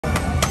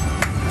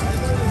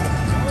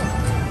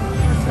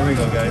we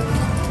go, guys.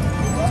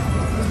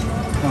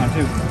 Come on,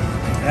 two.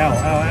 Ow,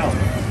 ow, ow.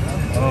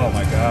 Oh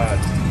my god.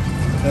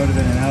 That would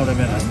have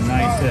been a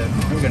nice hit.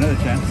 We got another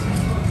chance.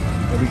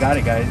 But we got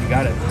it, guys. We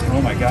got it.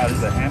 Oh my god, this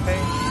is a handpay?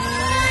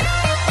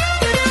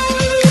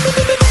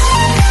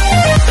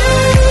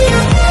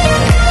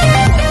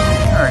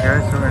 Alright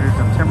guys, so we're gonna do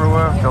some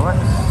Timberwolf, Deluxe,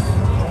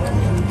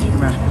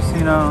 Chumash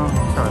Casino,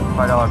 start with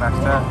 $5 max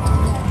bet.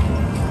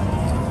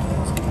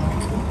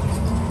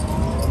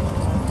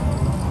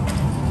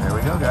 There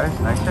we go, guys.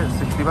 Nice hit,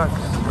 60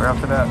 bucks right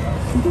off the bat.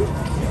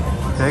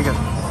 Take it.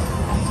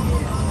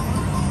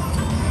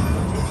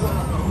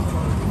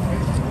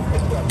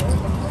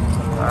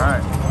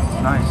 Alright,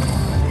 nice.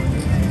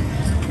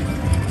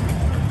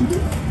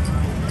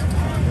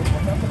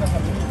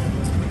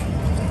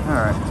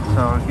 Alright,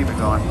 so keep it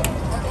going.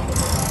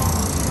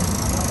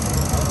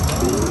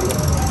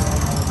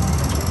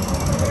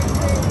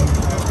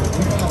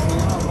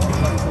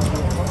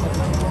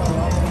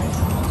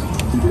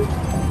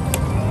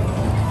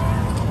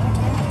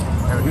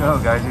 There we go,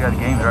 guys. You got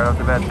games right off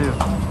the bat too.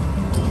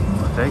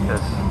 We'll take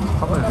this.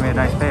 Hopefully this made a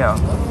nice payout.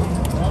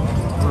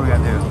 What are we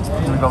gonna do?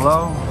 Gonna go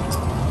low?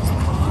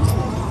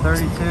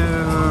 32.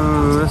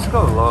 Let's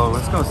go low.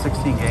 Let's go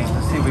 16 games.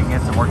 Let's see if we can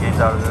get some more games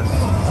out of this.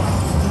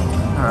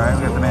 Alright,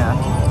 we got the man.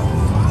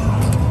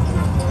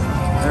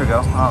 There we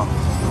go. Oh,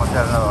 must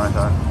have another one, I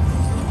thought.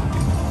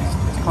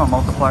 Come on,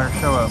 multiplier,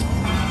 show up.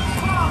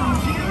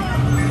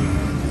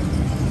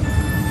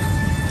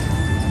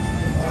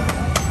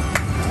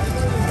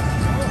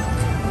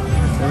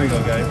 There we go,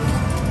 guys.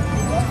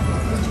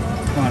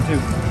 Come on, two.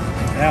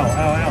 Ow,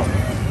 ow, ow.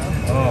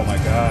 Oh my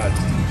god.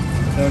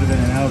 That would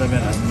have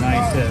been a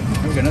nice hit.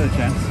 We got another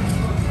chance.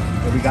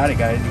 But we got it,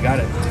 guys. We got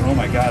it. Oh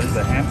my god, this is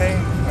a handpay?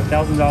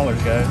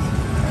 $1,000, guys.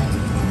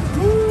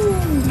 Woo!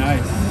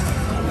 Nice.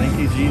 Thank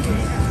you, Jesus.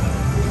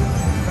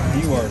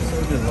 You are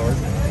so good, Lord.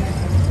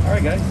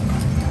 Alright, guys.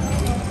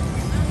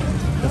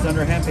 That's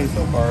under handpay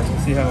so far. We'll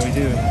see how we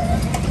do.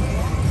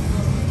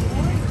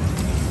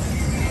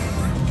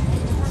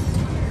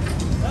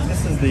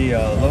 This is the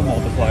low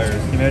multipliers.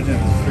 Can you imagine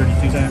if it was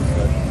 32 times?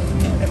 But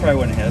it probably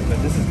wouldn't hit, but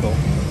this is cool.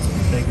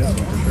 Take this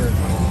one for sure.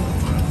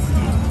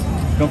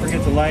 Don't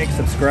forget to like,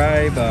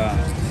 subscribe,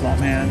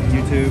 Slotman,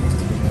 YouTube.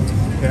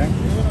 Okay?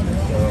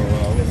 So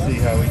we'll see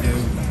how we do.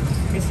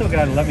 We still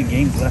got 11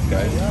 games left,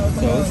 guys.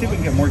 So let's see if we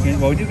can get more games.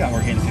 Well, we do got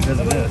more games because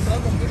of this.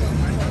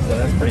 So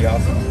that's pretty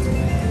awesome.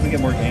 If we get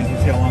more games, we'll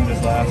see how long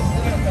this lasts.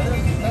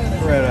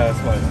 We're at,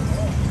 what?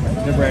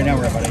 Right now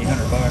we're at about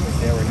 800 bucks.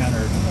 Yeah, we're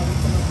 800.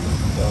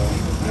 So,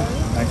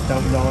 nice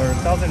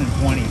 $1,000,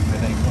 1,020, I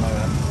think, something like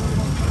that.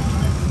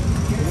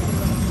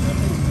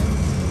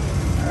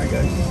 Alright,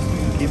 guys.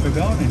 Keep it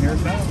going, and here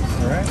it comes.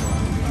 Alright?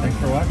 Thanks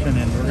for watching,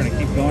 and we're going to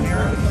keep going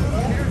here.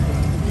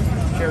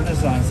 Share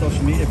this on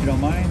social media if you don't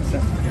mind.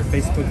 Send your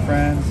Facebook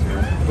friends,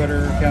 your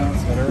Twitter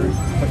accounts, whatever.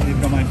 If you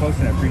don't mind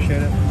posting, I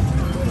appreciate it.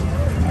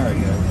 Alright,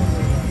 guys.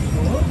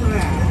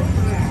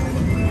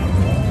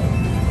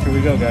 Here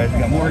we go, guys. We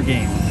got more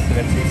games. We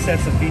got 2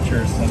 sets of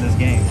features on this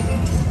game.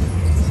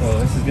 So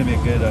this is going to be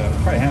a good,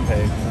 probably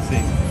handpay. Let's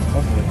see.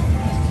 Hopefully.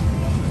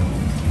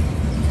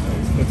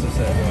 Puts us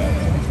at,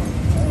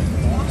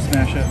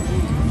 smash it.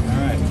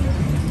 Alright.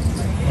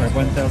 Alright,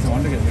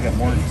 1,001 to get. We got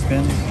more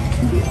spins.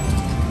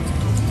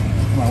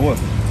 Come on, whoop.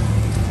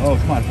 Oh,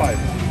 come on, 5.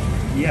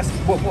 Yes,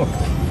 whoop, whoop.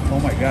 Oh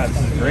my god,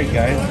 this is great,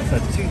 guys.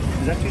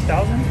 Is that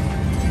 2,000?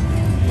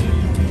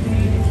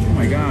 Oh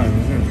my god.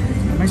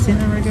 Am I saying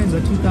that right, guys? Is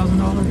that $2,000?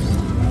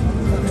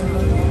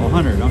 Oh,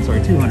 100. I'm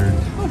sorry, 200.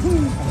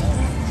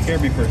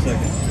 Scared me for a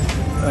second.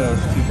 Oh,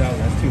 it's 2,000.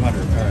 That's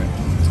 200. Alright.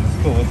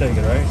 Cool, we'll take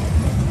it, right?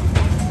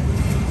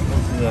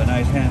 This is a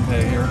nice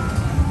handpay here.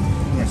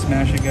 We're going to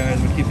smash it, guys.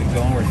 We'll keep it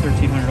going. We're at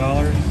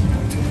 $1,300.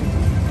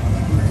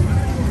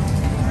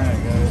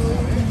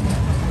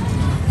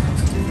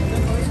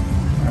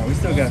 We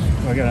still got,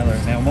 I got another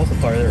now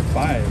multiplier there,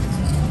 5.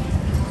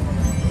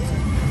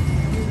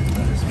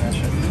 Smash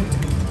it.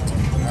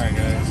 Alright,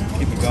 guys,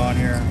 keep it going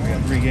here. We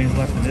got 3 games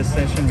left in this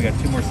session. We got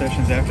 2 more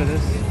sessions after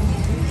this.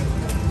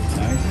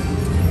 Nice.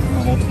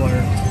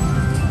 Multiplier.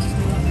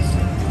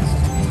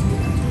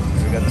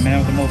 We got the man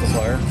with the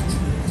multiplier.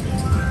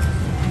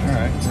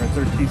 Alright, we're at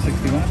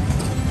 1361.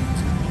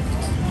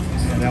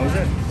 And that was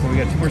it. So we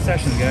got 2 more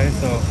sessions, guys.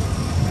 So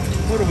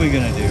what are we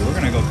gonna do? We're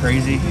gonna go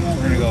crazy.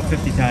 We're gonna go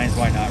 50 times.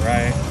 Why not,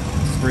 right?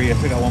 It's free. I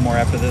still got 1 more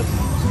after this.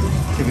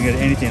 See if we get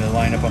anything to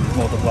line up on this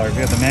multiplier. We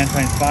got the man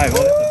times 5.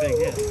 Oh, that's a big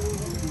hit.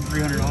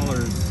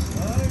 $300.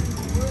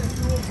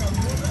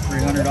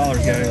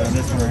 $300, guys, on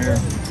this one right here.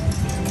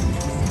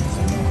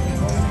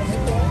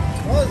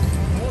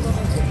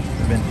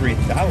 It'd been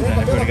 3,000 if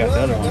we would have got the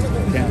other one.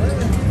 Damn.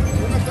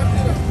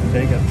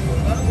 Take it.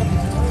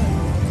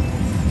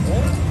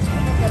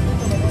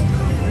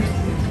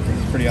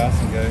 Pretty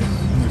awesome, guys.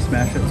 I'm gonna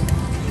smash it.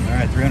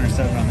 Alright,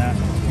 307 on that.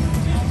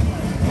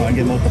 Oh, I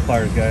get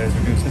multipliers, guys.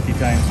 We're doing 50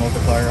 times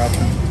multiplier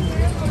option.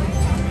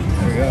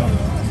 There we go.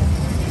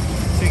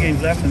 2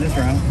 games left in this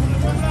round.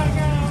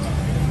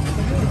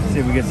 Let's see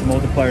if we get some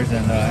multipliers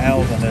and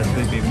Owls on this.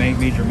 It'd be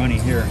major money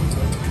here.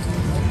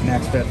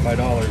 Max Bet $5.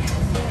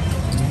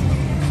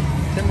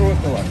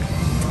 Timberwolf Deluxe.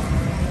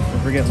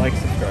 Don't forget, like,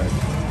 subscribe.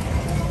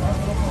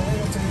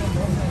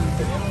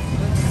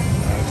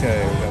 Okay,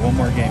 we got one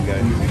more game,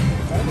 guys.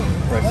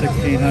 We're at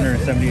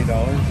 $1,678.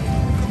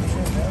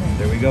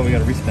 There we go, we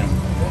got a respin.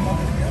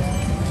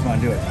 Come on,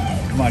 do it.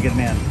 Come on, get a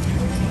man.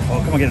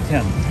 Oh, come on, get a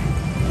 10.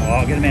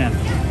 Oh, get a man.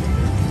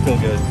 Still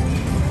good.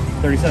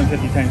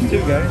 37.50 times 2,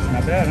 guys.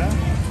 Not bad, huh?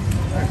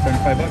 All right,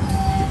 $75.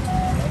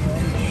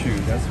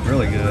 Shoot, that's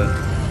really good.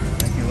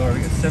 Thank you, Lord.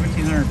 We got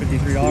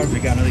 $1,753. We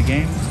got another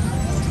game.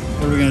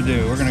 What are we gonna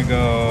do? We're gonna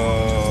go.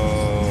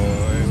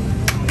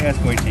 Yeah, let's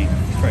go 18.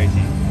 Let's try 18.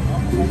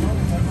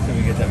 So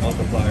we get that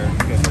multiplier. We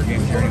got more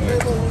games here anyway. We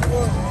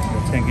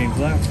got 10 games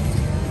left.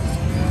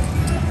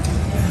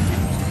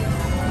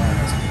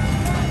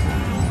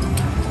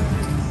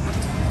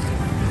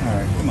 All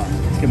right, come on.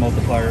 Let's get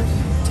multipliers.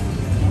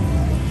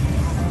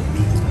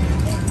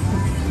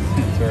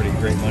 It's already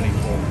great money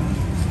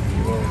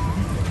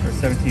for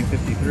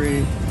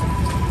 17.53.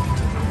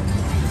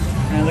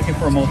 And looking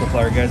for a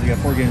multiplier, guys. We got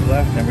 4 games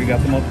left, and we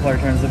got the multiplier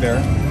times the bear.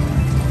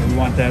 And we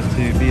want that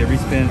to be a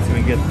respin so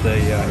we can get the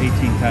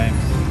 18 times.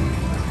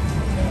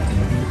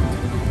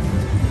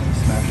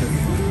 Smash it.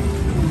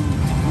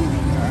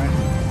 Alright,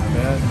 not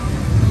bad.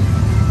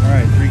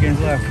 Alright, 3 games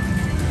left.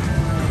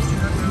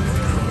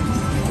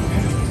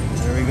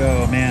 There we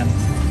go, man.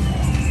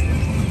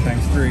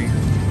 Times 3.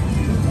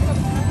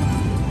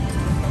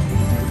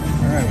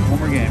 Alright, one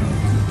more game.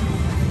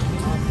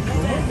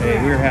 Hey,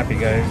 we're happy,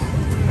 guys.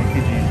 Thank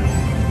you, Jesus.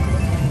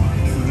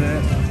 This is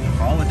it.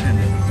 All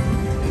attended.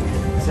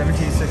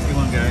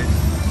 1761, guys.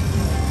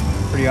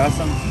 Pretty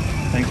awesome.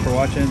 Thanks for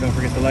watching. Don't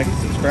forget to like and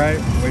subscribe.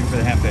 We're waiting for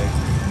the handpay.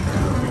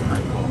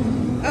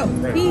 Oh,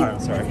 right. All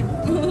right, sorry.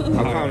 I'm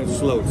kind of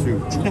slow too.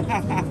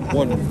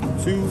 1,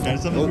 2. Got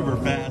something super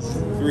fast.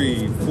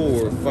 3,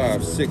 4,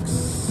 5, 6,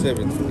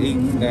 7, 8,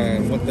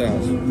 9,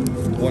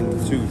 1,000.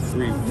 1, 2,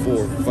 3,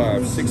 4,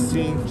 5,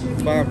 16,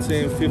 5,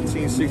 10,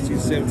 15, 16,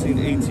 17,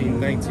 18,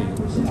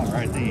 19. All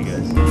right, thank you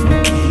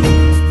guys.